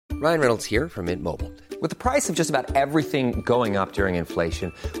Ryan Reynolds here from Mint Mobile. With the price of just about everything going up during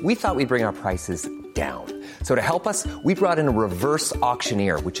inflation, we thought we'd bring our prices down. So to help us, we brought in a reverse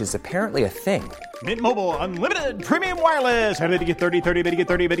auctioneer, which is apparently a thing. Mint Mobile Unlimited Premium Wireless. How to get 30, 30, bit to get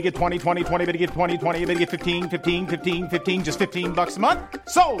 30, bit to get 20, 20, 20, bit to get 20, 20, bit to get 15, 15, 15, 15, just $15 a month?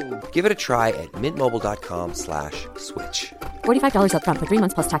 Sold! Give it a try at mintmobile.com/switch. $45 up front for 3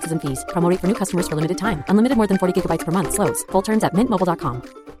 months plus taxes and fees. Promo rate for new customers for limited time. Unlimited more than 40 gigabytes per month. Slows full terms at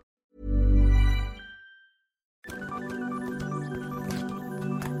mintmobile.com.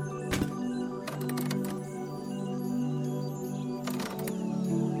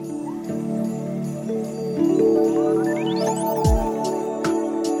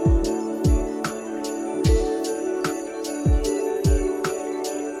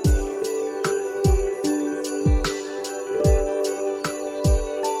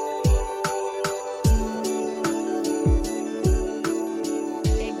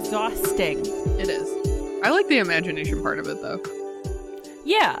 It is. I like the imagination part of it, though.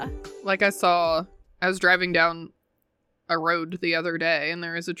 Yeah. Like I was driving down a road the other day, and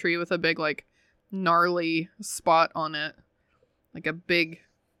there is a tree with a big, like, gnarly spot on it. Like a big,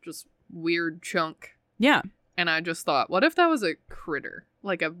 just weird chunk. Yeah. And I just thought, what if that was a critter?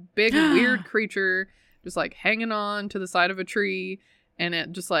 Like a big, weird creature just, like, hanging on to the side of a tree, and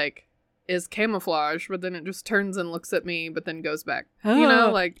it just, like, is camouflage, but then it just turns and looks at me, but then goes back. Oh, you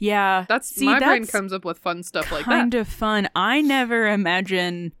know, like, yeah. My brain comes up with fun stuff like that. Kind of fun. I never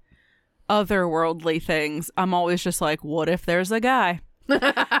imagine otherworldly things. I'm always just like, what if there's a guy?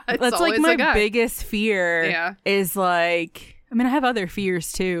 That's like my biggest fear. Yeah. Is like, I mean, I have other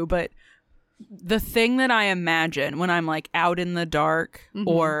fears too, but the thing that I imagine when I'm like out in the dark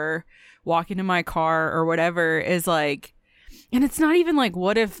or walking to my car or whatever is like, and it's not even like,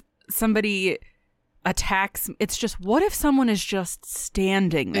 what if somebody attacks, it's just, what if someone is just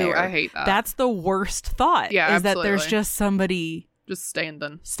standing there? Ew, I hate that. That's the worst thought. Yeah, is that there's just somebody just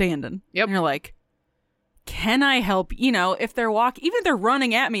standing. Yep. And you're like, can I help? You know, if they're even if they're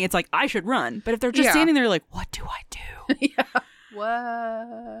running at me, it's like I should run. But if they're just standing there, like, what do I do? Yeah.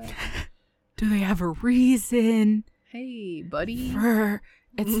 What? Do they have a reason? Hey, buddy.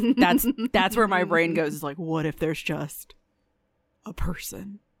 That's where my brain goes. Is like, what if there's just a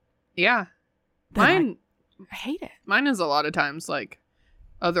person? Yeah. I hate it. Mine is a lot of times like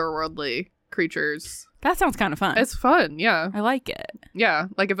otherworldly creatures. That sounds kind of fun. It's fun, yeah. I like it. Yeah,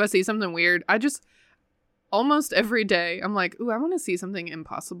 like if I see something weird, I just almost every day I'm like, ooh, I want to see something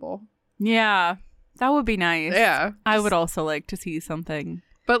impossible. Yeah, that would be nice. Yeah. I would also like to see something.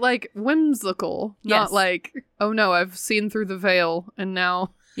 But like whimsical, not like, oh no, I've seen through the veil and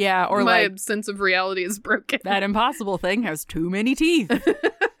now or my like sense of reality is broken. That impossible thing has too many teeth.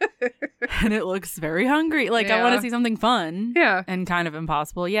 And it looks very hungry. Like, I want to see something fun. Yeah. And kind of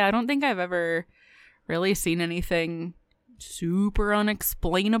impossible. Yeah, I don't think I've ever really seen anything super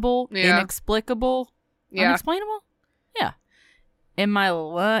unexplainable. Yeah. Inexplicable. Yeah. Unexplainable? Yeah. In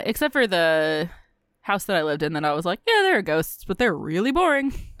my except for the house that I lived in that I was like, yeah, there are ghosts, but they're really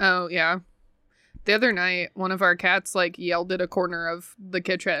boring. Oh, yeah. The other night, one of our cats, like, yelled at a corner of the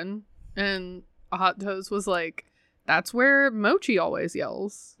kitchen, and Hot Toes was like, that's where Mochi always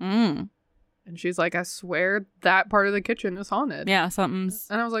yells. Mm. And she's like, I swear that part of the kitchen is haunted. Yeah, something's...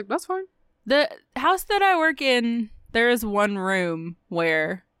 And I was like, that's fine. The house that I work in, there is one room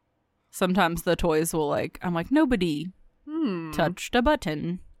where sometimes the toys will like, I'm like, nobody touched a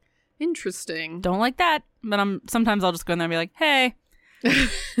button. Interesting. Don't like that. But sometimes I'll just go in there and be like, hey.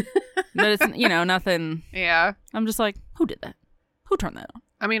 But it's, nothing. Yeah. I'm just like, who did that? Who turned that on?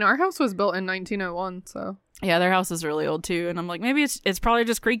 I mean, our house was built in 1901, so. Yeah, their house is really old too. And I'm like, maybe it's probably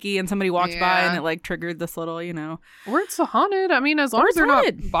just creaky and somebody walked by and it like triggered this little, Or it's haunted. I mean, as long as they're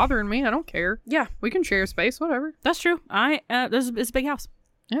not bothering me, I don't care. Yeah. We can share space, whatever. That's true. It's a big house.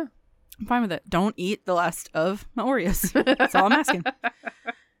 Yeah. I'm fine with it. Don't eat the last of my Oreos. That's all I'm asking.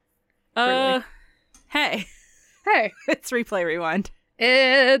 Hey. It's Replay Rewind.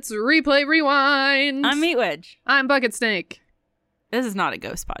 It's Replay Rewind. I'm Meat Wedge. I'm Bucket Snake. This is not a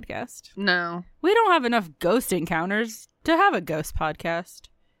ghost podcast. No. We don't have enough ghost encounters to have a ghost podcast.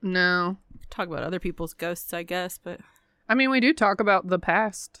 No. Talk about other people's ghosts, I guess, but... I mean, we do talk about the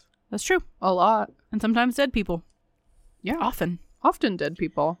past. That's true. A lot. And sometimes dead people. Yeah. Often dead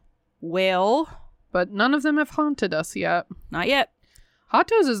people. Well... But none of them have haunted us yet. Not yet. Hot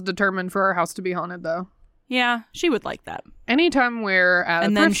Toes is determined for our house to be haunted, though. Yeah, she would like that. Anytime we're at a thrift store...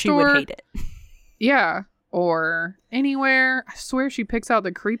 And then she would hate it. Yeah. Or anywhere. I swear she picks out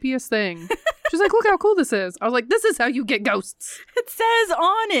the creepiest thing. She's like, look how cool this is. I was like, this is how you get ghosts. It says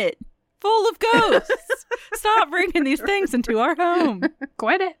on it. Full of ghosts. Stop bringing these things into our home.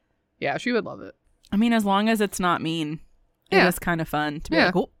 Quit it. Yeah, she would love it. I mean, as long as it's not mean, it is kind of fun to be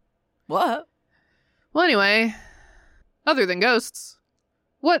like, oh, what? Well, anyway, other than ghosts,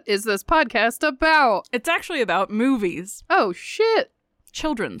 what is this podcast about? It's actually about movies. Oh, shit.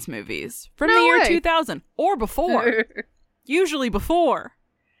 Children's movies from the year 2000 or before. Usually before.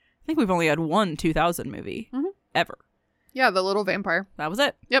 I think we've only had one 2000 movie ever. Yeah, The Little Vampire. That was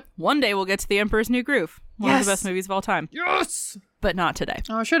it. Yep. One day we'll get to The Emperor's New Groove. One of the best movies of all time. Yes! But not today.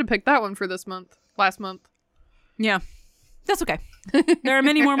 Oh, I should have picked that one for this month. Last month. Yeah. That's okay. There are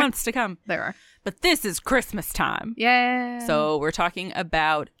many more months to come. There are. But this is Christmas time. Yeah. So we're talking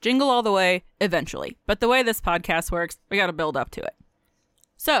about Jingle All the Way eventually. But the way this podcast works, we got to build up to it.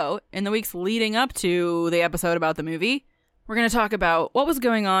 So in the weeks leading up to the episode about the movie, we're going to talk about what was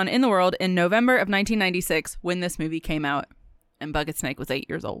going on in the world in November of 1996 when this movie came out. And Bucket Snake was 8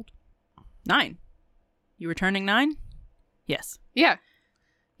 years old. 9. You were turning 9? Yes. Yeah.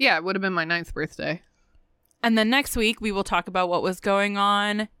 Yeah, it would have been my 9th birthday. And then next week, we will talk about what was going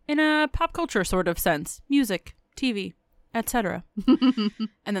on in a pop culture sort of sense. Music, TV, etc. And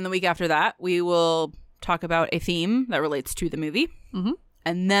then the week after that, we will talk about a theme that relates to the movie. Mm-hmm.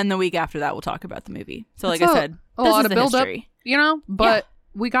 And then the week after that, we'll talk about the movie. So like I said, a this lot is of the build history. up, you know, but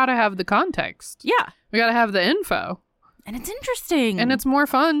we got to have the context. Yeah. We got to have the info. And it's interesting. And it's more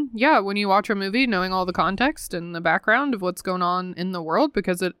fun, when you watch a movie, knowing all the context and the background of what's going on in the world,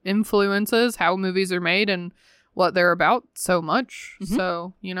 because it influences how movies are made and what they're about so much. Mm-hmm.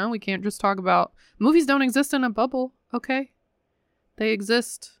 So, we can't just talk about... Movies don't exist in a bubble, okay? They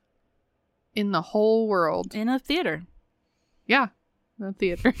exist in the whole world. In a theater. Yeah, a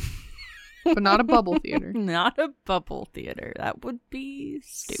theater. But not a bubble theater. Not a bubble theater. That would be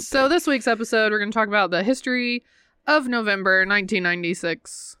stupid. So this week's episode, we're going to talk about the history of November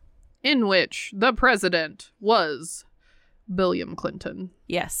 1996, in which the president was William Clinton.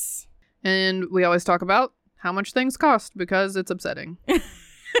 Yes. And we always talk about how much things cost because it's upsetting. I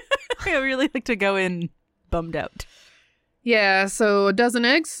really like to go in bummed out. Yeah, so a dozen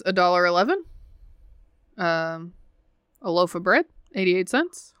eggs, $1.11. A loaf of bread, 88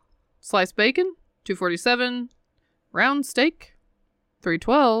 cents. Sliced bacon, $2.47. Round steak,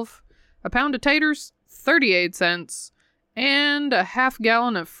 $3.12. A pound of taters, 38 cents, and a half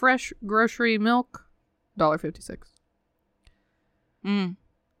gallon of fresh grocery milk, $1.56.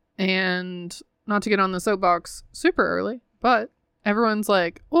 And not to get on the soapbox super early, but everyone's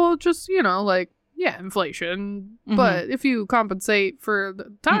like, well, just, inflation. Mm-hmm. But if you compensate for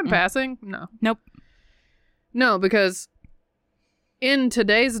the time passing, no. Nope. No, because in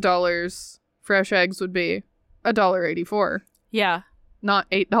today's dollars, fresh eggs would be $1.84. Yeah. Not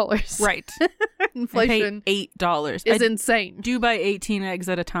 $8. Right. Inflation $8 is insane. Do buy 18 eggs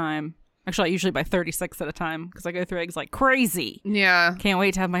at a time. Actually, I usually buy 36 at a time because I go through eggs like crazy. Yeah. Can't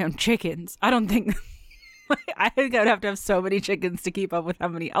wait to have my own chickens. I don't think... I think I'd have to have so many chickens to keep up with how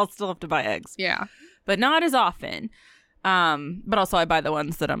many... I'll still have to buy eggs. Yeah. But not as often. But also I buy the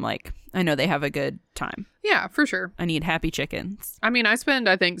ones that I'm like, I know they have a good time. Yeah, for sure. I need happy chickens. I mean, I spend,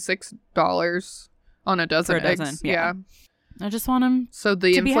 I think, $6 on a dozen eggs. Dozen, yeah. I just want them so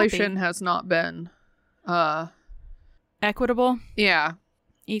the inflation has not been equitable. Yeah.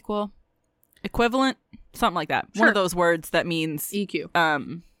 Equal. Equivalent. Something like that. Sure. One of those words that means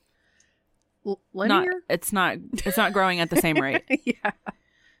EQ. Linear? It's not growing at the same rate. Yeah.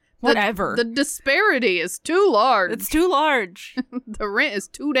 Whatever. The disparity is too large. It's too large. The rent is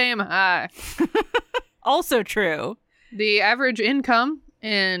too damn high. Also true. The average income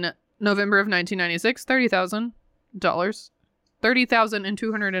in November of 1996, $30,000.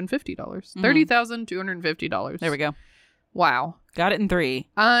 $30,250. $30,250. There we go. Wow. Got it in 3.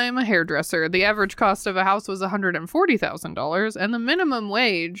 I'm a hairdresser. The average cost of a house was $140,000, and the minimum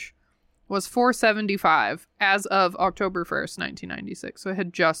wage was $475 as of October 1st, 1996. So it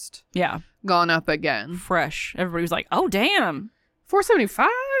had just gone up again. Fresh. Everybody was like, oh, damn. $475?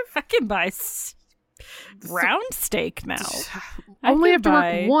 I can buy round steak now. Only have to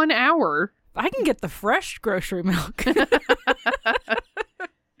work 1 hour. I can get the fresh grocery milk.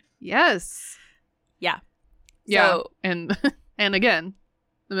 Yes. Yeah. Yeah. So, and again,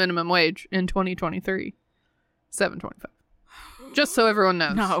 the minimum wage in 2023, $7.25. Just so everyone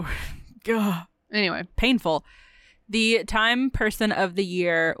knows. No. Ugh. Anyway. Painful. The Time Person of the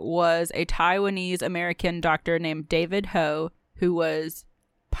Year was a Taiwanese American doctor named David Ho, who was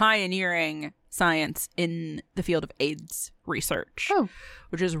pioneering science in the field of AIDS research. Oh.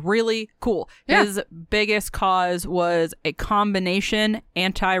 Which is really cool. Yeah. His biggest cause was a combination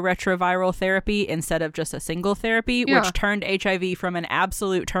antiretroviral therapy instead of just a single therapy, Yeah. which turned HIV from an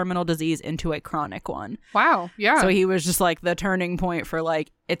absolute terminal disease into a chronic one. Wow. Yeah. So he was just like the turning point for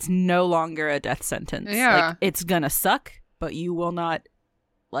like, it's no longer a death sentence. Yeah. Like, it's gonna suck, but you will not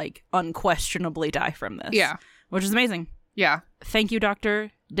like unquestionably die from this. Yeah. Which is amazing. Yeah. Thank you,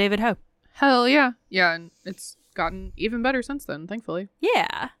 Dr. David Ho. Hell yeah. Yeah, and it's gotten even better since then, thankfully.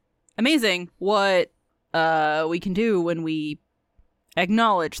 Yeah. Amazing what we can do when we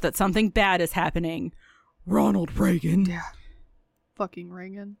acknowledge that something bad is happening. Ronald Reagan. Yeah. Fucking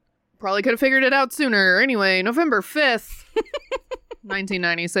Reagan. Probably could have figured it out sooner. Anyway, November 5th,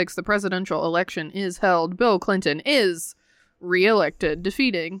 1996, the presidential election is held. Bill Clinton is reelected,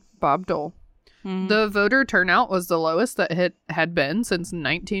 defeating Bob Dole. The voter turnout was the lowest that it had been since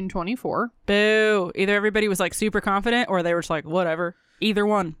 1924. Boo. Either everybody was like super confident or they were just like, whatever. Either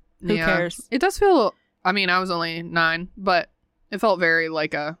one. Who cares? It does feel, I mean, I was only 9, but it felt very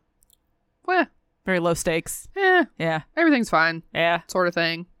like a, well, Very low stakes. Yeah. everything's fine Yeah. sort of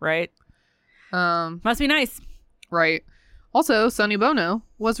thing. Right. Must be nice. Right. Also, Sonny Bono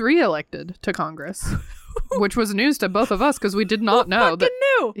was reelected to Congress, which was news to both of us because we did not know that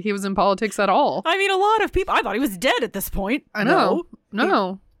knew? he was in politics at all. I mean, a lot of people. I thought he was dead at this point. I know.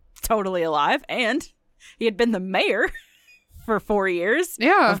 No. He's totally alive. And he had been the mayor for 4 years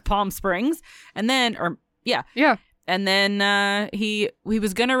Yeah. of Palm Springs. And then, Yeah. And then he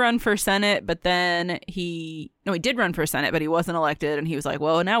was going to run for Senate, but then he did run for Senate, but he wasn't elected. And he was like,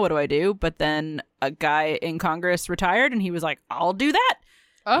 well, now what do I do? But then a guy in Congress retired and he was like, I'll do that.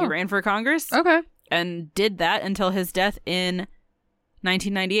 Oh. He ran for Congress Okay. and did that until his death in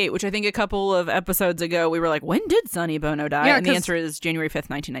 1998, which I think a couple of episodes ago we were like, when did Sonny Bono die? Yeah, and the 'cause answer is January 5th,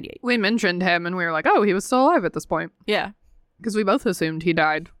 1998. We mentioned him and we were like, oh, he was still alive at this point. Yeah. Because we both assumed he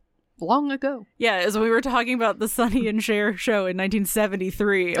died long ago. Yeah, as we were talking about the Sonny and Cher show in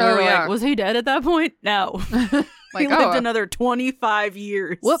 1973. And Oh, we were yeah. like, was he dead at that point? No. Like, he lived another 25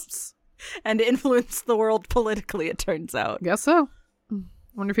 years. Whoops. And influenced the world politically, it turns out. Guess so.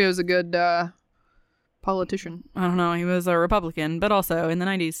 Wonder if he was a good politician. I don't know. He was a Republican, but also in the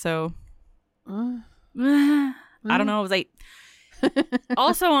 90s, so... I don't know. I was 8.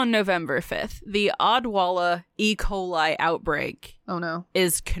 Also on November 5th, the Odwalla E. coli outbreak Oh, no.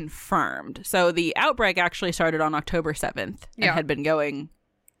 is confirmed. So the outbreak actually started on October 7th and Yeah. had been going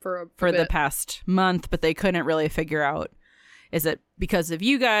For the bit. past month, but they couldn't really figure out, is it because of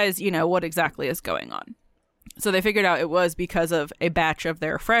you guys, what exactly is going on? So they figured out it was because of a batch of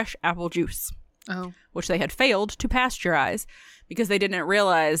their fresh apple juice, Oh. which they had failed to pasteurize because they didn't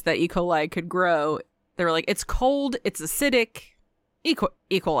realize that E. coli could grow. They were like, it's cold, it's acidic. E.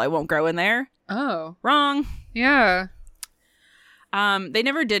 coli won't grow in there. Oh. Wrong. Yeah. They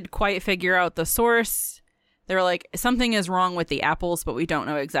never did quite figure out the source. They were like, something is wrong with the apples, but we don't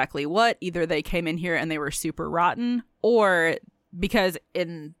know exactly what. Either they came in here and they were super rotten, or because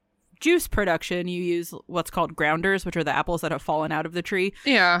in juice production, you use what's called grounders, which are the apples that have fallen out of the tree.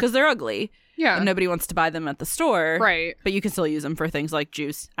 Yeah. Because they're ugly. Yeah. And nobody wants to buy them at the store. Right. But you can still use them for things like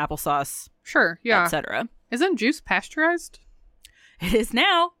juice, applesauce, Sure. Yeah. etc. Isn't juice pasteurized? It is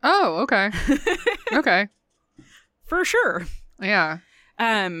now. Oh, okay. Okay. For sure. Yeah.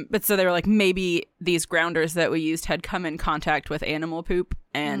 But so they were like, maybe these grounders that we used had come in contact with animal poop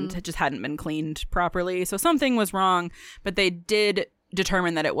and just hadn't been cleaned properly. So something was wrong, but they did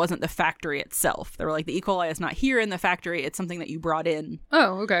determine that it wasn't the factory itself. They were like, the E. coli is not here in the factory. It's something that you brought in.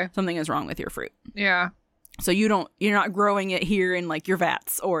 Oh, okay. Something is wrong with your fruit. Yeah. So you're not growing it here in like your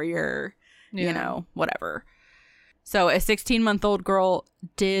vats or your, whatever. So a 16-month-old girl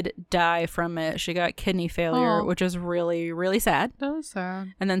did die from it. She got kidney failure, Oh. which is really, really sad. That was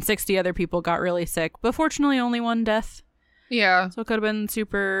sad. And then 60 other people got really sick, but fortunately only one death. Yeah. So it could have been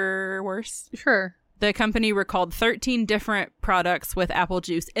super worse. Sure. The company recalled 13 different products with apple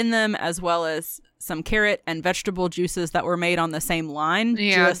juice in them, as well as some carrot and vegetable juices that were made on the same line,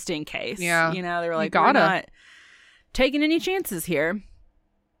 Yeah. just in case. Yeah. They were like, You we're gotta. not taking any chances here.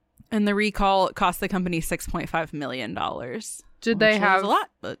 And the recall cost the company $6.5 million. Did they which is have a lot?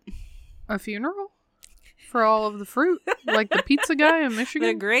 But a funeral for all of the fruit? Like the pizza guy in the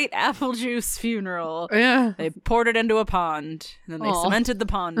Michigan? great apple juice funeral. Yeah. They poured it into a pond, and then they Aw. cemented the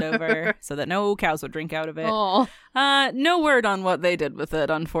pond over so that no cows would drink out of it. Oh. No word on what they did with it,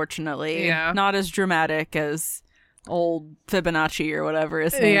 unfortunately. Yeah. Not as dramatic as old Fibonacci or whatever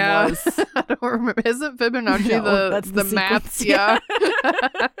his name was. I don't remember. Isn't Fibonacci No, that's the the maths? sequence, Yeah.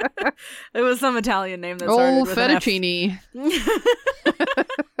 It was some Italian name that started Old with an F. fettuccine.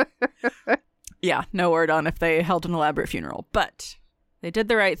 Yeah, no word on if they held an elaborate funeral, but they did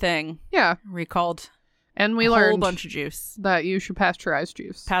the right thing. Yeah. Recalled And we a learned whole bunch of juice. that you should pasteurize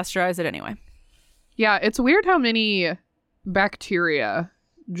juice. Pasteurize it anyway. Yeah, it's weird how many bacteria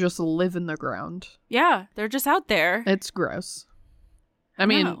just live in the ground. Yeah, they're just out there. It's gross. I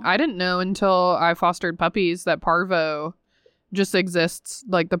mean, know. I didn't know until I fostered puppies that parvo just exists.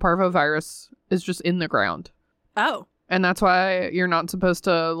 Like, the parvovirus is just in the ground. Oh. And that's why you're not supposed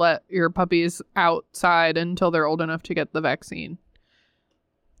to let your puppies outside until they're old enough to get the vaccine.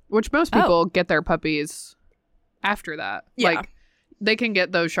 Which most people get their puppies after that. Yeah. Like, they can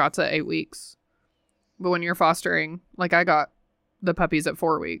get those shots at 8 weeks. But when you're fostering, like, I got the puppies at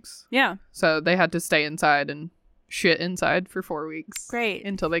 4 weeks. Yeah. So they had to stay inside and shit inside for 4 weeks. Great.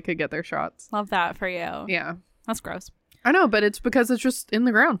 Until they could get their shots. Love that for you. Yeah. That's gross. I know, but it's because it's just in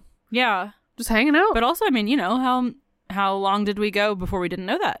the ground. Yeah. Just hanging out. But also, I mean, you know, how long did we go before we didn't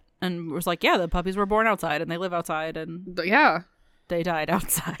know that? And it was like, yeah, the puppies were born outside and they live outside and yeah. they died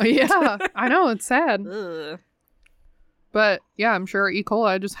outside. Yeah. I know. It's sad. Ugh. But yeah, I'm sure E.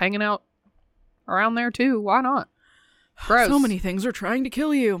 coli just hanging out around there too. Why not? Gross. So many things are trying to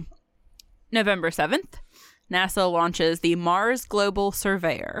kill you. November 7th, NASA launches the Mars Global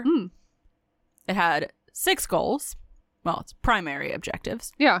Surveyor. It had 6 goals. Well, it's primary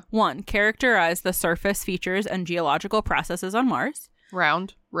objectives. Yeah. 1, characterize the surface features and geological processes on Mars.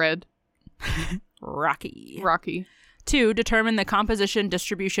 Round, red, rocky. 2, determine the composition,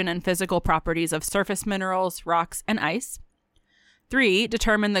 distribution, and physical properties of surface minerals, rocks, and ice. 3,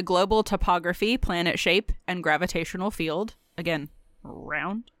 determine the global topography, planet shape, and gravitational field. Again,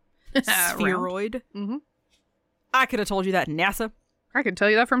 round. Spheroid. Mm-hmm. I could have told you that, NASA. I can tell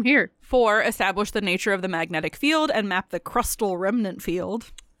you that from here. 4, establish the nature of the magnetic field and map the crustal remnant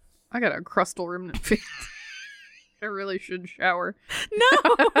field. I got a crustal remnant field. I really should shower.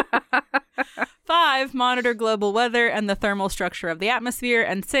 No! 5, monitor global weather and the thermal structure of the atmosphere.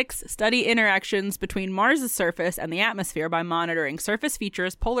 And 6, study interactions between Mars' surface and the atmosphere by monitoring surface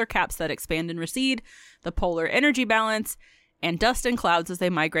features, polar caps that expand and recede, the polar energy balance, and dust and clouds as they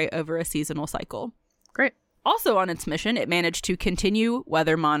migrate over a seasonal cycle. Great. Also on its mission, it managed to continue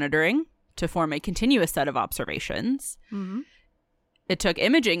weather monitoring to form a continuous set of observations. Mm-hmm. It took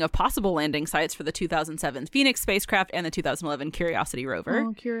imaging of possible landing sites for the 2007 Phoenix spacecraft and the 2011 Curiosity rover.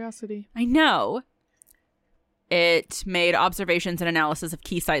 Oh, Curiosity. I know. It made observations and analysis of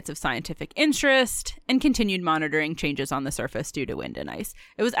key sites of scientific interest and continued monitoring changes on the surface due to wind and ice.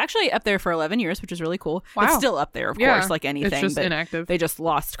 It was actually up there for 11 years, which is really cool. Wow. It's still up there, of Yeah, course, like anything. it's just but inactive. They just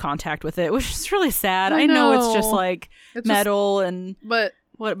lost contact with it, which is really sad. I I know it's know. just like It's metal and But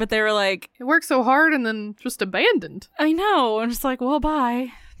what, but they were like, it worked so hard and then just abandoned. I know. I'm just like, well,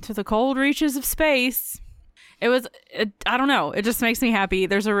 bye to the cold reaches of space. I don't know. It just makes me happy.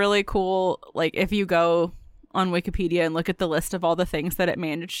 There's a really cool, like, if you go on Wikipedia and look at the list of all the things that it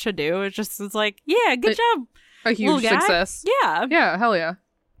managed to do, it's like, yeah, good job. A huge little guy. success. Yeah. Yeah, hell yeah.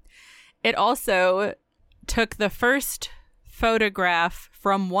 It also took the first photograph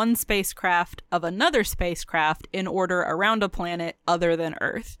from one spacecraft of another spacecraft in order around a planet other than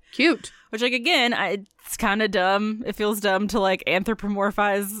Earth. Cute. Which, like, again, it's kind of dumb. It feels dumb to, like,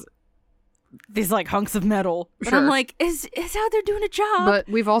 anthropomorphize these, like, hunks of metal. But Sure. I'm like, it's out there doing a job. But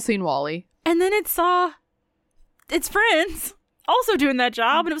we've all seen WALL-E. And then it saw its friends also doing that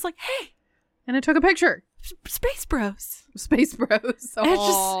job, and it was like, hey, And it took a picture. Space Bros. Space Bros.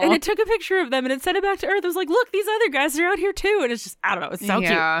 And it took a picture of them, and it sent it back to Earth. It was like, look, these other guys are out here too. And it's just, I don't know, it's so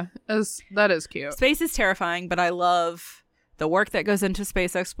cute. Yeah, that is cute. Space is terrifying, but I love the work that goes into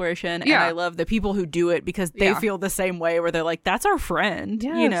space exploration. Yeah. And I love the people who do it because they Yeah. feel the same way, where they're like, that's our friend,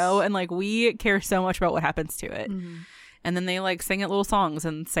 you Yes. know? And like, we care so much about what happens to it. Mm-hmm. And then they like sing it little songs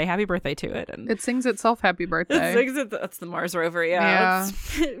and say happy birthday to it. And It sings itself happy birthday. that's the Mars rover. Yeah.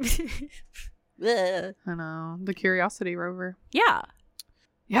 Ugh. I know. The Curiosity rover. Yeah.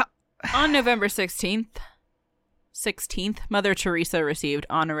 Yeah. On November 16th, Mother Teresa received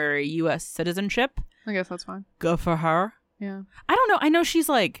honorary U.S. citizenship. I guess that's fine. Go for her. Yeah. I don't know. I know she's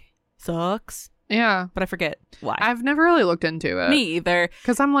like, sucks, Yeah. but I forget why. I've never really looked into it. Me either.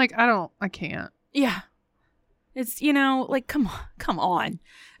 Because I'm like, I can't. Yeah. It's, you know, like, come on.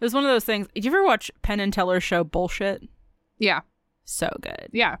 It was one of those things. Did you ever watch Penn and Teller's show Bullshit? Yeah. So good.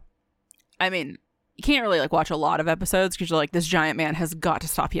 Yeah. I mean, you can't really like watch a lot of episodes because you're like, this giant man has got to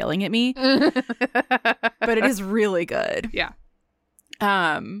stop yelling at me. But it is really good. Yeah.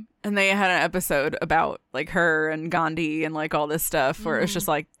 And they had an episode about like her and Gandhi and like all this stuff where it's just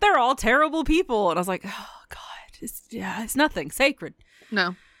like, they're all terrible people. And I was like, oh God, it's nothing sacred.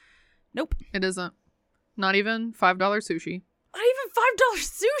 No, Nope. it isn't. Not even $5 sushi. Not even $5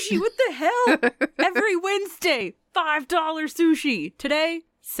 sushi. What the hell? Every Wednesday, $5 sushi. Today,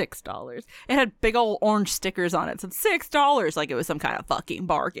 $6. It had big old orange stickers on it. So it's $6 like it was some kind of fucking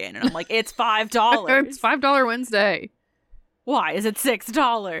bargain. And I'm like, it's $5. It's $5 Wednesday. Why is it $6?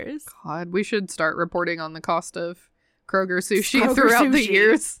 God, we should start reporting on the cost of Kroger sushi throughout the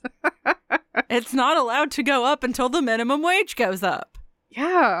years. It's not allowed to go up until the minimum wage goes up.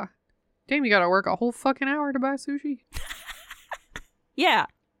 Yeah. Damn, you gotta work a whole fucking hour to buy sushi. Yeah.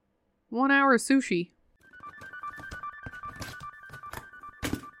 1 hour sushi.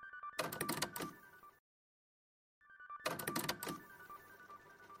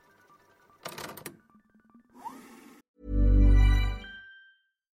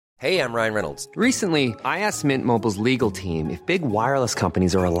 Hey, I'm Ryan Reynolds. Recently, I asked Mint Mobile's legal team if big wireless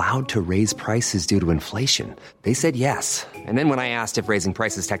companies are allowed to raise prices due to inflation. They said yes. And then when I asked if raising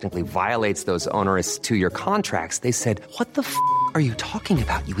prices technically violates those onerous 2-year contracts, they said, "What the f*** are you talking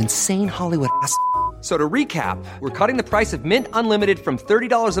about, you insane Hollywood ass?" So to recap, we're cutting the price of Mint Unlimited from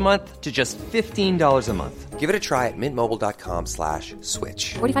 $30 a month to just $15 a month. Give it a try at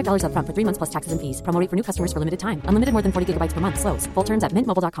mintmobile.com/switch. $45 up front for 3 months plus taxes and fees. Promo rate for new customers for limited time. Unlimited more than 40 gigabytes per month. Slows full terms at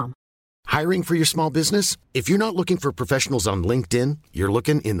mintmobile.com. Hiring for your small business? If you're not looking for professionals on LinkedIn, you're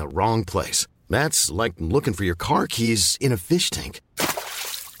looking in the wrong place. That's like looking for your car keys in a fish tank.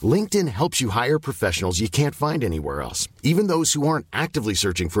 LinkedIn helps you hire professionals you can't find anywhere else, even those who aren't actively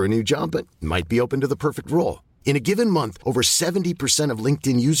searching for a new job but might be open to the perfect role. In a given month, over 70% of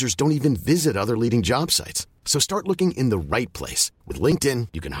LinkedIn users don't even visit other leading job sites. So start looking in the right place. With LinkedIn,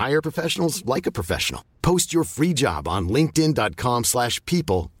 you can hire professionals like a professional. Post your free job on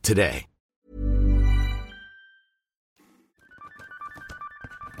linkedin.com/people today.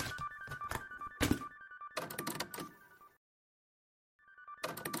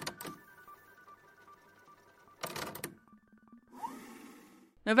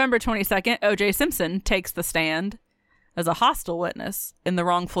 November 22nd, O.J. Simpson takes the stand as a hostile witness in the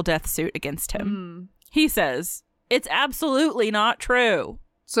wrongful death suit against him. He says, it's absolutely not true.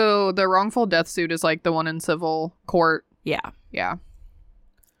 So the wrongful death suit is like the one in civil court. Yeah. Yeah.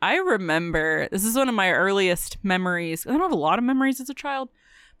 I remember, this is one of my earliest memories. I don't have a lot of memories as a child.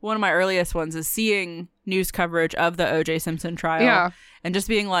 But one of my earliest ones is seeing news coverage of the O.J. Simpson trial. Yeah. And just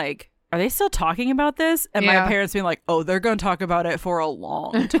being like, are they still talking about this? And Yeah. my parents being like, oh, they're going to talk about it for a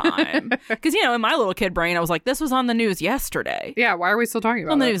long time. Because, you know, in my little kid brain, I was like, this was on the news yesterday. Yeah, why are we still talking It was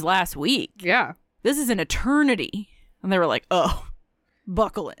about on the it? news last week. Yeah. This is an eternity. And they were like, oh,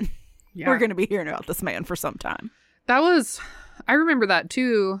 buckle in. Yeah. We're going to be hearing about this man for some time. I remember that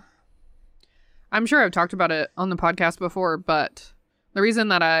too. I'm sure I've talked about it on the podcast before, but the reason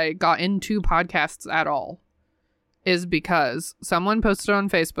that I got into podcasts at all is because someone posted on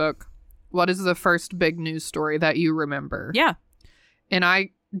Facebook, what is the first big news story that you remember? Yeah. And I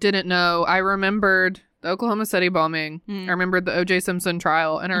didn't know. I remembered the Oklahoma City bombing. I remembered the O.J. Simpson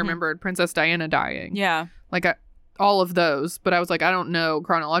trial. And I remembered Princess Diana dying. Yeah. Like all of those. But I was like, I don't know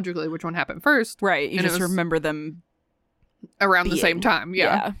chronologically which one happened first. Right. You And it just was remember them around the being- same time.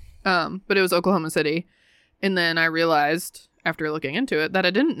 Yeah. But it was Oklahoma City. And then I realized after looking into it that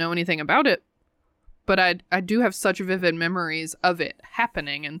I didn't know anything about it. But I do have such vivid memories of it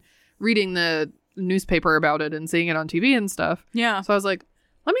happening and reading the newspaper about it and seeing it on TV and stuff. Yeah. So I was like,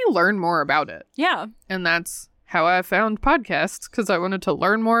 let me learn more about it. Yeah. And that's how I found podcasts, because I wanted to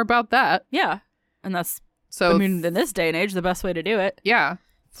learn more about that. Yeah. And that's, So I mean, in this day and age, the best way to do it. yeah.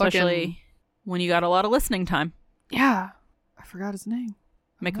 Especially when you got a lot of listening time. Yeah. I forgot his name.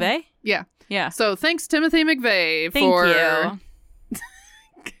 McVeigh? Yeah. Yeah. So thanks, Timothy McVeigh, Thank for you.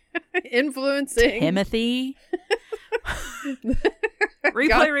 influencing Timothy.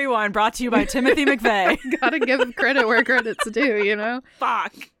 Replay Rewind brought to you by Timothy McVeigh. Gotta give credit where credit's due, you know?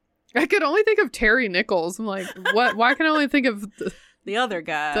 Fuck. I could only think of Terry Nichols. I'm like, what? Why can I only think of The other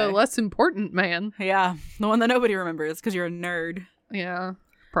guy. the less important man? Yeah. The one that nobody remembers because you're a nerd. Yeah,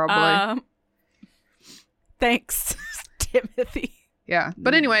 probably. Thanks, Timothy. Yeah.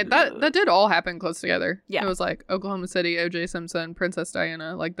 But anyway, that did all happen close together. Yeah. It was like Oklahoma City, O.J. Simpson, Princess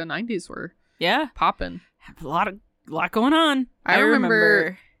Diana. Like the 90s were Yeah. popping. A lot going on. I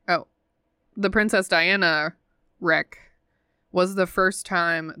remember the Princess Diana wreck was the first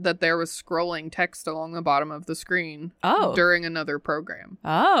time that there was scrolling text along the bottom of the screen during another program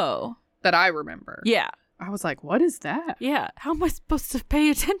Oh. that I remember. Yeah. I was like, what is that? Yeah. How am I supposed to pay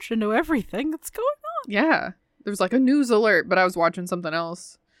attention to everything that's going on? Yeah. There was like a news alert, but I was watching something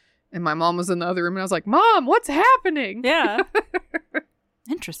else. And my mom was in the other room and I was like, Mom, what's happening? Yeah.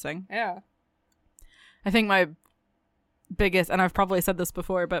 Interesting. Yeah. I think my biggest, and I've probably said this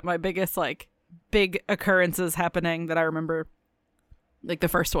before, but my biggest like big occurrences happening that I remember Like the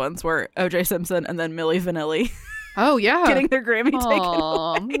first ones were O.J. Simpson and then Milli Vanilli Oh, yeah. getting their Grammy taken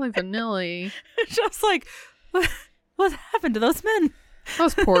Aw, away. Milli Vanilli. Just like, what happened to those men?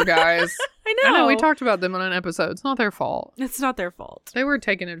 Those poor guys. I know. I know, we talked about them on an episode. It's not their fault. It's not their fault. They were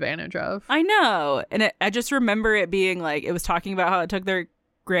taken advantage of. I know. And I just remember it being like, it was talking about how it took their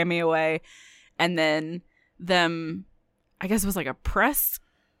Grammy away. And then them, I guess it was like a press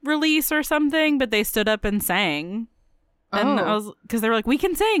release or something, but they stood up and sang. And I was, because they were like, we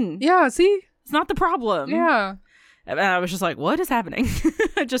can sing. Yeah, see? It's not the problem. Yeah. And I was just like, what is happening?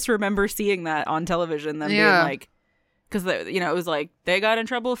 I just remember seeing that on television, them being like, because, it was like, they got in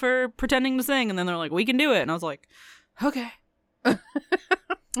trouble for pretending to sing, and then they're like, we can do it. And I was like, okay.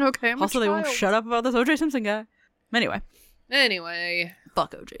 Okay, also, they won't shut up about this O.J. Simpson guy. Anyway.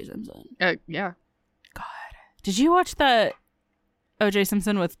 Fuck O.J. Simpson. Yeah. God. Did you watch that O.J.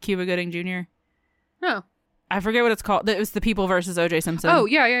 Simpson with Cuba Gooding Jr.? No. I forget what it's called. It was The People versus O.J. Simpson. Oh,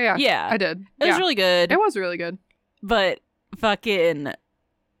 yeah. Yeah. I did. It was really good. It was really good. But fucking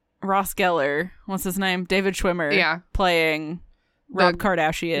Ross Geller, what's his name? David Schwimmer. Playing Rob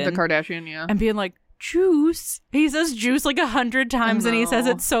Kardashian. The Kardashian, yeah. And being like, juice. He says juice like 100 times and he says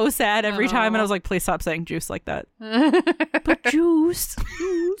it's so sad every time. And I was like, please stop saying juice like that. But juice.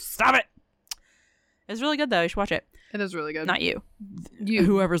 Stop it. It's really good though. You should watch it. It is really good. Not you.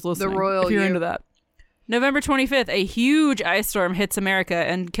 Whoever's listening. The royal if you're you. into that. November 25th, a huge ice storm hits America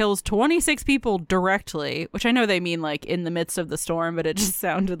and kills 26 people directly, which I know they mean like in the midst of the storm, but it just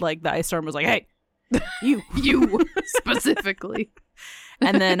sounded like the ice storm was like, hey, you specifically.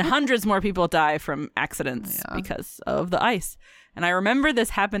 And then hundreds more people die from accidents because of the ice. And I remember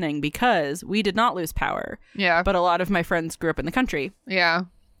this happening because we did not lose power. Yeah. But a lot of my friends grew up in the country. Yeah.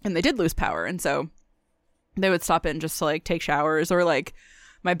 And they did lose power. And so they would stop in just to like take showers, or like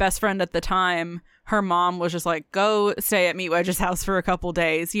my best friend at the time, her mom was just like, go stay at Meat Wedge's house for a couple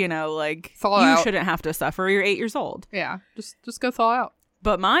days, like thaw you out. shouldn't have to suffer. You're 8 years old. Yeah. Just go thaw out.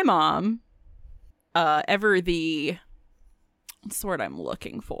 But my mom, what's the word I'm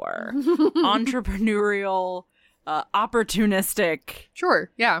looking for? Entrepreneurial, opportunistic.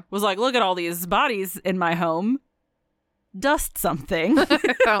 Sure. Yeah. Was like, look at all these bodies in my home. Dust something.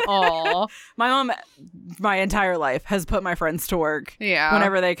 Aw. My mom, my entire life, has put my friends to work. Yeah.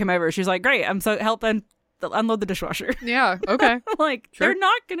 Whenever they come over, she's like, great, I'm so helping unload the dishwasher. Yeah. Okay. Like, Sure. they're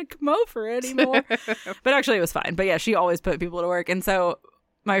not going to come over anymore. But actually, it was fine. But yeah, she always put people to work. And so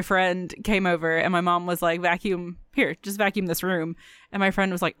my friend came over and my mom was like, just vacuum this room. And my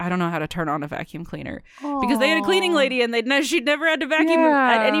friend was like, I don't know how to turn on a vacuum cleaner. Aww. Because they had a cleaning lady and she'd never had to vacuum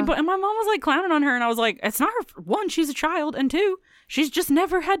at any point. And my mom was like clowning on her. And I was like, it's not her. One, she's a child. And two, she's just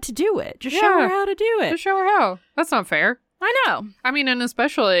never had to do it. Just show her how to do it. Just show her how. That's not fair. I know. I mean, and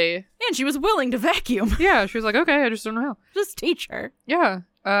especially. And she was willing to vacuum. Yeah. She was like, okay, I just don't know how. Just teach her. Yeah.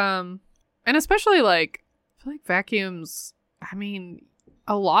 And especially like, I feel like vacuums, I mean,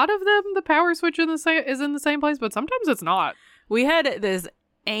 a lot of them, the power switch is in the same place, but sometimes it's not. We had this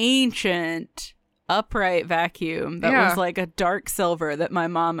ancient upright vacuum that was like a dark silver that my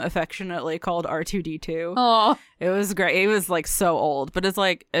mom affectionately called R2D2. Oh, it was great. It was like so old, but it's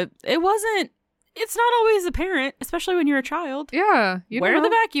like it's not always apparent, especially when you're a child. Yeah, where the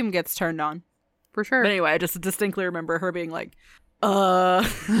vacuum gets turned on. For sure. But anyway, I just distinctly remember her being like, how?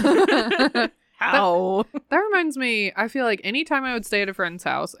 That reminds me, I feel like anytime I would stay at a friend's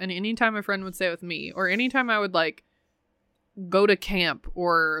house and anytime a friend would stay with me, or anytime I would like go to camp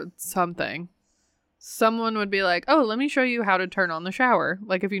or something, someone would be like, oh, let me show you how to turn on the shower.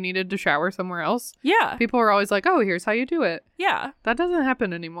 Like if you needed to shower somewhere else. Yeah. People were always like, oh, here's how you do it. Yeah. That doesn't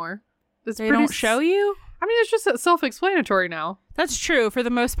happen anymore. They don't show you? I mean, it's just self-explanatory now. That's true for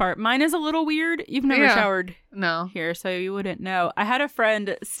the most part. Mine is a little weird. You've never showered here, so you wouldn't know. I had a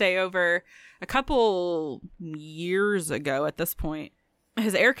friend stay over a couple years ago at this point.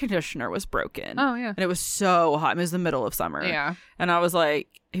 His air conditioner was broken. Oh, yeah. And it was so hot. It was the middle of summer. Yeah. And he was like,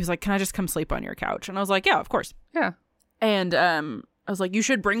 can I just come sleep on your couch? And I was like, yeah, of course. Yeah. And I was like, you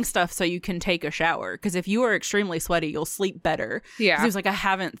should bring stuff so you can take a shower. Because if you are extremely sweaty, you'll sleep better. Yeah. He was like, I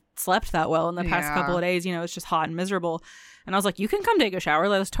haven't slept that well in the past couple of days. It's just hot and miserable. And I was like, you can come take a shower.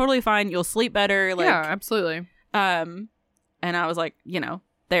 That's totally fine. You'll sleep better. Like, yeah, absolutely. And I was like,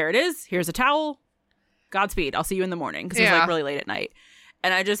 there it is. Here's a towel. Godspeed. I'll see you in the morning. Because it was like really late at night.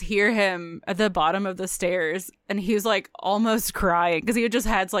 And I just hear him at the bottom of the stairs. And he was like almost crying. Because he had just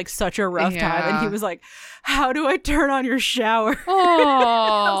had like such a rough time. And he was like, how do I turn on your shower?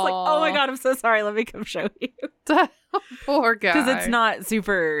 I was like, oh my God, I'm so sorry. Let me come show you. Poor guy. Because it's not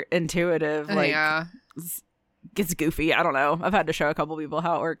super intuitive. Like, it's goofy. I don't know. I've had to show a couple people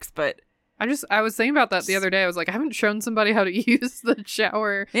how it works. But I was thinking about that the other day. I was like, I haven't shown somebody how to use the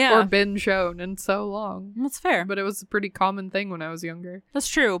shower or been shown in so long. That's fair. But it was a pretty common thing when I was younger. That's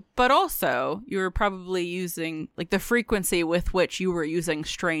true. But also, you were probably using, like, the frequency with which you were using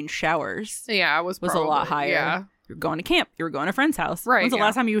strange showers. Yeah, I was a lot higher. Yeah. You were going to camp. You were going to a friend's house. Right. When's the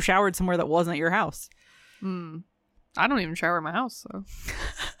last time you showered somewhere that wasn't your house? I don't even shower in my house, so.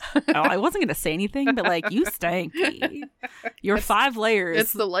 Oh, I wasn't going to say anything, but, like, you stanky. Your 5 layers.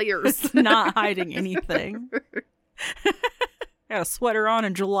 It's the layers. It's not hiding anything. Got a sweater on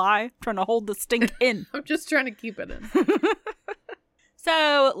in July, trying to hold the stink in. I'm just trying to keep it in.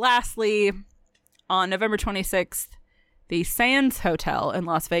 So, lastly, on November 26th, the Sands Hotel in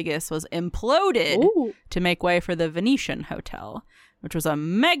Las Vegas was imploded to make way for the Venetian Hotel, which was a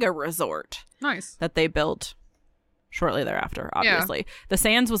mega resort. Nice. That they built shortly thereafter, obviously. Yeah. The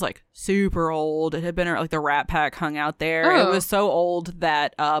Sands was, like, super old. It had been, like, the Rat Pack hung out there. It was so old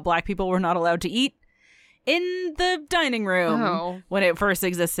that Black people were not allowed to eat in the dining room when it first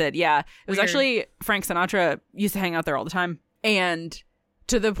existed. Yeah. It was actually, Frank Sinatra used to hang out there all the time. And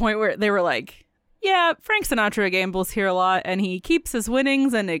to the point where they were like, yeah, Frank Sinatra gambles here a lot, and he keeps his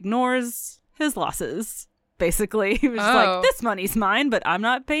winnings and ignores his losses. Basically, he was just like, this money's mine, but I'm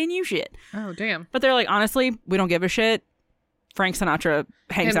not paying you shit. Oh, damn. But they're like, honestly, we don't give a shit. Frank Sinatra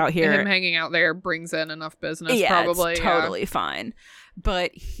hangs out here. Him hanging out there brings in enough business, yeah, probably. It's totally fine.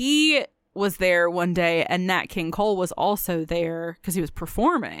 But he was there one day, and Nat King Cole was also there because he was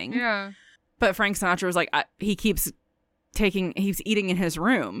performing. Yeah. But Frank Sinatra was like, he's eating in his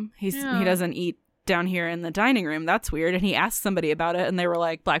room. He doesn't eat down here in the dining room. That's weird. And he asked somebody about it, and they were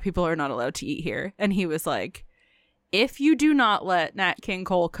like, Black people are not allowed to eat here. And he was like, if you do not let Nat King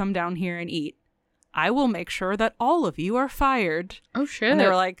Cole come down here and eat, I will make sure that all of you are fired. Oh, shit. And they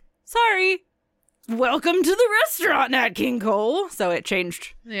were like, sorry, welcome to the restaurant, Nat King Cole. So it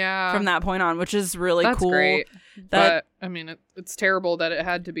changed from that point on, which is really cool. That's great. But, I mean, it's terrible that it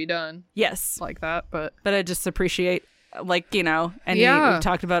had to be done. Yes. Like that, but I just appreciate, like, you know, and we've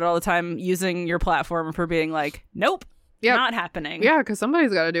talked about it all the time, using your platform for being like, nope, not happening. Yeah, because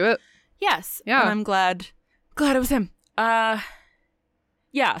somebody's got to do it. Yes. Yeah. And I'm glad it was him.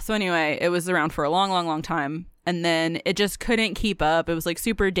 Yeah, so anyway, it was around for a long, long, long time. And then it just couldn't keep up. It was, like,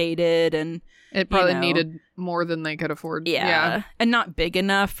 super dated, and it probably needed more than they could afford. Yeah. And not big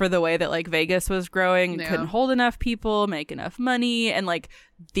enough for the way that, like, Vegas was growing. It couldn't hold enough people, make enough money. And, like,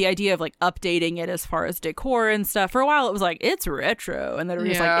 the idea of, like, updating it as far as decor and stuff. For a while, it was like, it's retro. And then it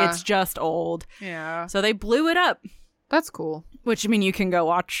was like, it's just old. Yeah. So they blew it up. That's cool. Which, I mean, you can go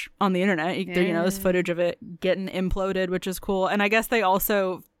watch on the internet. You know, there's footage of it getting imploded, which is cool. And I guess they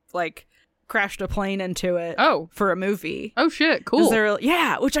also, like, crashed a plane into it for a movie. Oh, shit. Cool.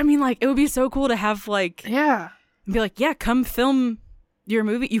 Which, I mean, like, it would be so cool to have, like... Yeah. And be like, come film your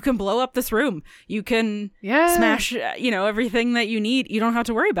movie. You can blow up this room. You can smash, you know, everything that you need. You don't have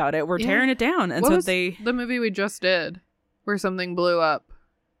to worry about it. We're tearing it down. And what was the movie we just did where something blew up?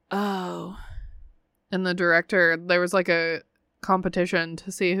 Oh. And the director, there was, like, a competition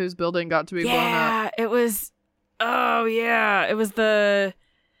to see whose building got to be blown up. Yeah, it was... Oh, yeah. It was the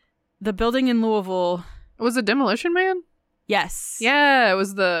building in Louisville. Was it Demolition Man? Yes. Yeah, it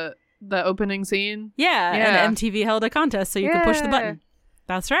was the opening scene. Yeah, and MTV held a contest so you could push the button.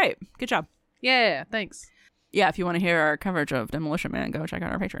 That's right. Good job. Yeah, thanks. Yeah, if you want to hear our coverage of Demolition Man, go check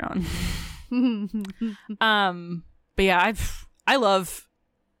out our Patreon. But yeah, I love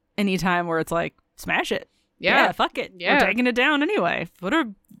any time where it's like, smash it. Yeah, fuck it. Yeah. We're taking it down anyway.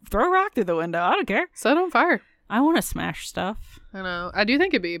 Throw a rock through the window. I don't care. Set it on fire. I want to smash stuff. I know. I do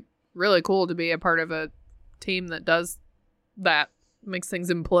think it'd be really cool to be a part of a team that does that, makes things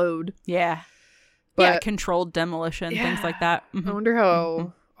implode. Yeah. But controlled demolition, things like that. Mm-hmm. I wonder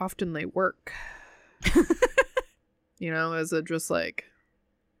how often they work. You know, is it just like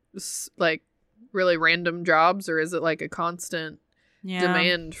really random jobs, or is it like a constant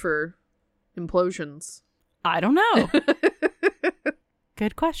demand for implosions? I don't know.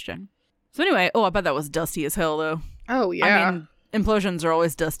 Good question. So anyway, I bet that was dusty as hell, though. Oh, yeah. I mean, implosions are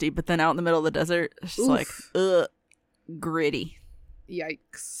always dusty, but then out in the middle of the desert, it's just like, gritty.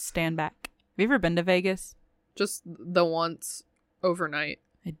 Yikes. Stand back. Have you ever been to Vegas? Just the once overnight.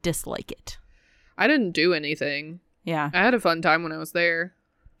 I dislike it. I didn't do anything. Yeah. I had a fun time when I was there.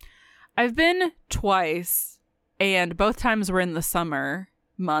 I've been twice, and both times were in the summer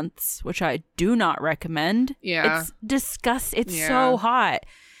months, which I do not recommend. Yeah. It's disgusting. It's so hot.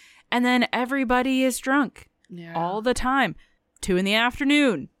 And then everybody is drunk all the time. 2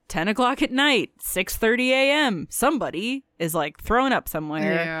 p.m, 10 o'clock at night, 6:30 a.m. Somebody is like throwing up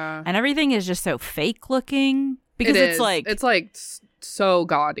somewhere. Yeah. And everything is just so fake looking. Because it's like so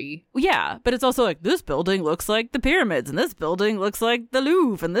gaudy. Yeah, but it's also like, this building looks like the pyramids, and this building looks like the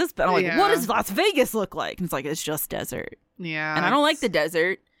Louvre, and this... I'm like, what does Las Vegas look like? And it's like, it's just desert. Yeah. And I don't like the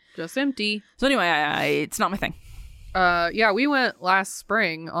desert. Just empty. So anyway, it's not my thing. Yeah, we went last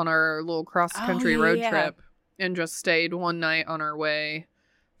spring on our little cross-country road trip and just stayed one night on our way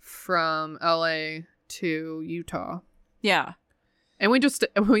from LA to Utah. Yeah. And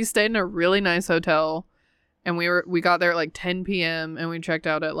we stayed in a really nice hotel. And we got there at like 10 p.m. and we checked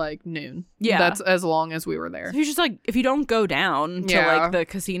out at like noon. Yeah. That's as long as we were there. So you just like, if you don't go down to like the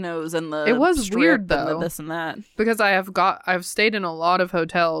casinos and the it was weird though. And the this and that. Because I've stayed in a lot of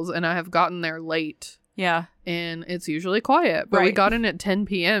hotels and I have gotten there late. Yeah. And it's usually quiet. But we got in at 10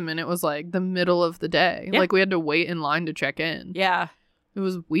 p.m. and it was like the middle of the day. Yeah. Like we had to wait in line to check in. Yeah. It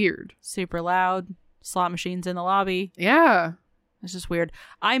was weird. Super loud. Slot machines in the lobby. Yeah. It's just weird.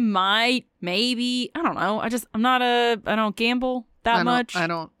 I might, maybe, I don't know. I don't gamble that much.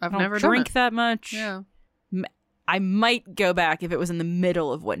 I've never drink that much. Yeah. I might go back if it was in the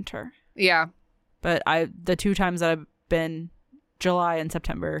middle of winter. Yeah. But the 2 times that I've been, July and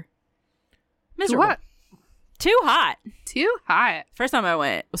September, miserable. What? Too hot. Too hot. First time I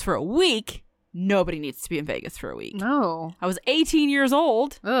went was for a week. Nobody needs to be in Vegas for a week. No. I was 18 years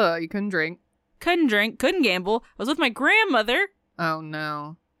old. Ugh, you couldn't drink. Couldn't drink, couldn't gamble. I was with my grandmother. Oh,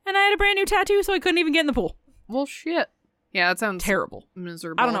 no. And I had a brand new tattoo, so I couldn't even get in the pool. Well, shit. Yeah, that sounds terrible.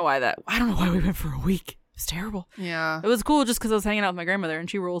 Miserable. I don't know why we went for a week. It was terrible. Yeah. It was cool just because I was hanging out with my grandmother and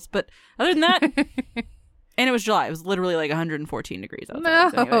she rules. But other than that, and it was July. It was literally like 114 degrees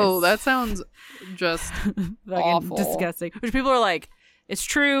outside. No, that sounds just awful. Disgusting. Which people are like, it's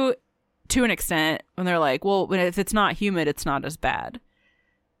true to an extent when they're like, well, if it's not humid, it's not as bad.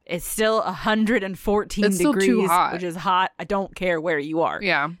 It's still 114 it's still degrees, too hot. Which is hot. I don't care where you are.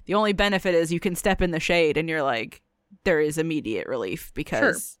 Yeah. The only benefit is you can step in the shade and you're like, there is immediate relief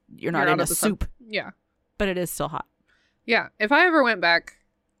because you're not in a soup. Yeah. But it is still hot. Yeah. If I ever went back,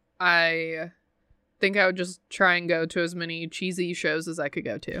 I think I would just try and go to as many cheesy shows as I could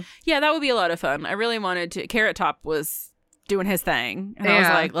go to. Yeah, that would be a lot of fun. I really wanted to. Carrot Top was doing his thing. And I was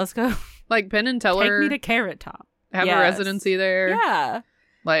like, let's go. Like Penn and Teller. Take me to Carrot Top. Have a residency there. Yeah.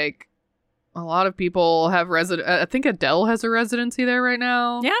 Like, a lot of people have I think Adele has a residency there right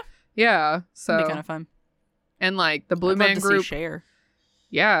now. Yeah? Yeah. So. It'd be kind of fun. And, like, the Blue Man Group. Cher.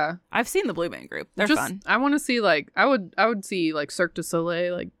 Yeah. I've seen the Blue Man Group. They're fun. I want to see, like, I would see, like, Cirque du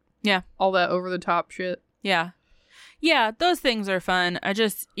Soleil, like, all that over-the-top shit. Yeah. Yeah, those things are fun. I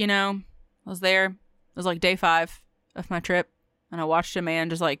just, I was there. It was, like, day 5 of my trip. And I watched a man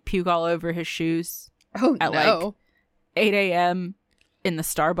just, like, puke all over his shoes. Oh, at, like, 8 a.m. in the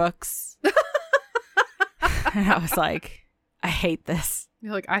Starbucks. And I was like, I hate this.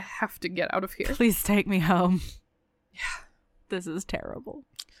 You're like, I have to get out of here. Please take me home. Yeah. This is terrible.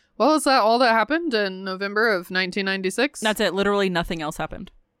 Well, is that all that happened in November of 1996? That's it. Literally nothing else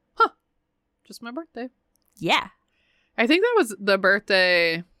happened. Huh. Just my birthday. Yeah. I think that was the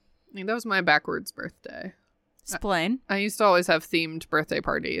birthday. I think that was my backwards birthday. Explain. I used to always have themed birthday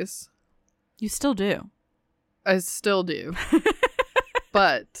parties. You still do. I still do.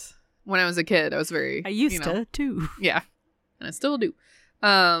 But when I was a kid, I was very... I used to, too. Yeah. And I still do.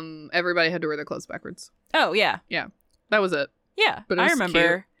 Everybody had to wear their clothes backwards. Oh, yeah. Yeah. That was it. Yeah. But I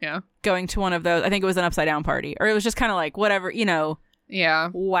remember going to one of those. I think it was an upside down party. Or it was just kind of like whatever, Yeah.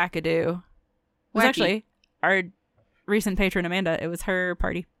 Wackadoo. It was actually our recent patron, Amanda. It was her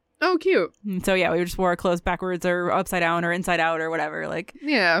party. Oh, cute. And so, yeah, we just wore our clothes backwards or upside down or inside out or whatever. Like,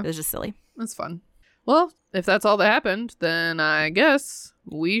 yeah. It was just silly. That's fun. Well, if that's all that happened, then I guess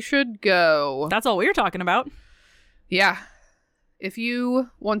we should go. That's all we were talking about. Yeah. If you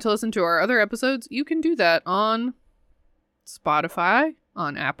want to listen to our other episodes, you can do that on Spotify,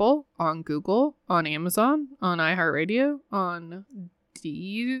 on Apple, on Google, on Amazon, on iHeartRadio, on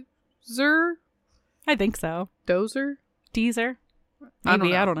Deezer. I think so. Deezer?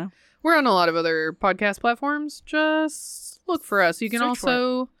 Maybe, I don't know. We're on a lot of other podcast platforms. Just look for us. You can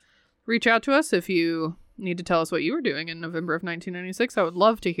also reach out to us if you need to tell us what you were doing in November of 1996. I would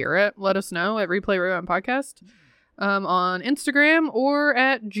love to hear it. Let us know at Replay Rewind Podcast on Instagram or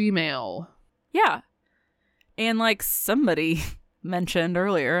at Gmail. Yeah. And like somebody mentioned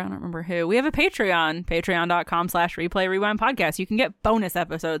earlier, I don't remember who, we have a Patreon, patreon.com/Replay Rewind Podcast. You can get bonus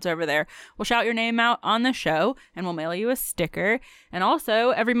episodes over there. We'll shout your name out on the show and we'll mail you a sticker. And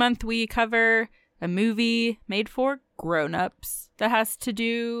also every month we cover a movie made for grown-ups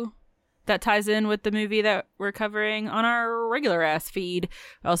that ties in with the movie that we're covering on our regular ass feed.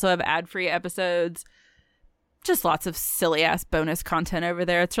 We also have ad-free episodes. Just lots of silly ass bonus content over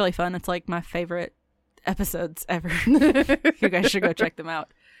there. It's really fun. It's like my favorite episodes ever. You guys should go check them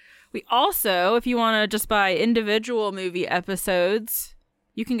out. We also, if you want to just buy individual movie episodes,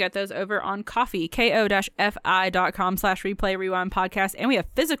 you can get those over on Ko-fi, ko-fi.com/replay rewind podcast. And we have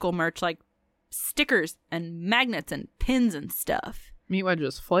physical merch like stickers and magnets and pins and stuff. Meanwhile,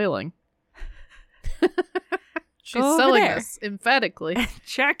 just flailing. She's Go over selling there. this emphatically.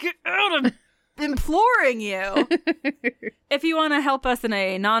 Check it out. I'm imploring you. If you want to help us in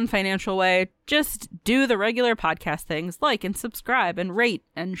a non-financial way, just do the regular podcast things, like and subscribe and rate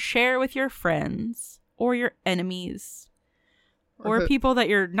and share with your friends or your enemies or people that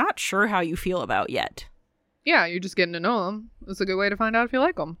you're not sure how you feel about yet. Yeah, you're just getting to know them. It's a good way to find out if you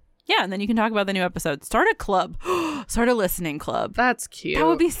like them. Yeah, and then you can talk about the new episode. Start a club. Start a listening club. That's cute. That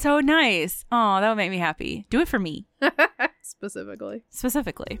would be so nice. Oh, that would make me happy. Do it for me. Specifically.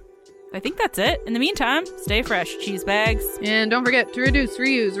 I think that's it. In the meantime, stay fresh, cheese bags. And don't forget to reduce,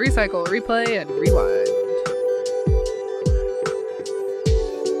 reuse, recycle, replay, and rewind.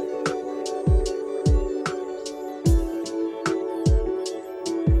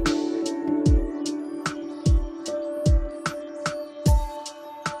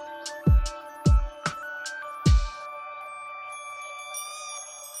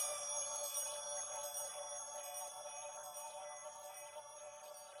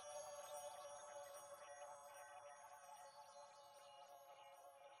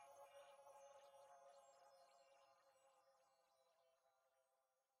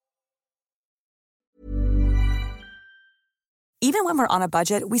 Even when we're on a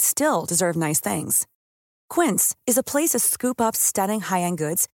budget, we still deserve nice things. Quince is a place to scoop up stunning high-end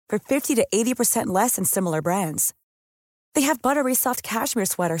goods for 50 to 80% less than similar brands. They have buttery soft cashmere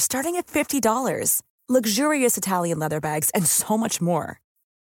sweaters starting at $50, luxurious Italian leather bags, and so much more.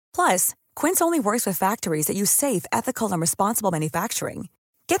 Plus, Quince only works with factories that use safe, ethical, and responsible manufacturing.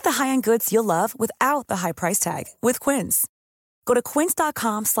 Get the high-end goods you'll love without the high price tag with Quince. Go to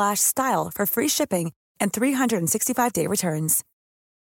quince.com/style for free shipping and 365-day returns.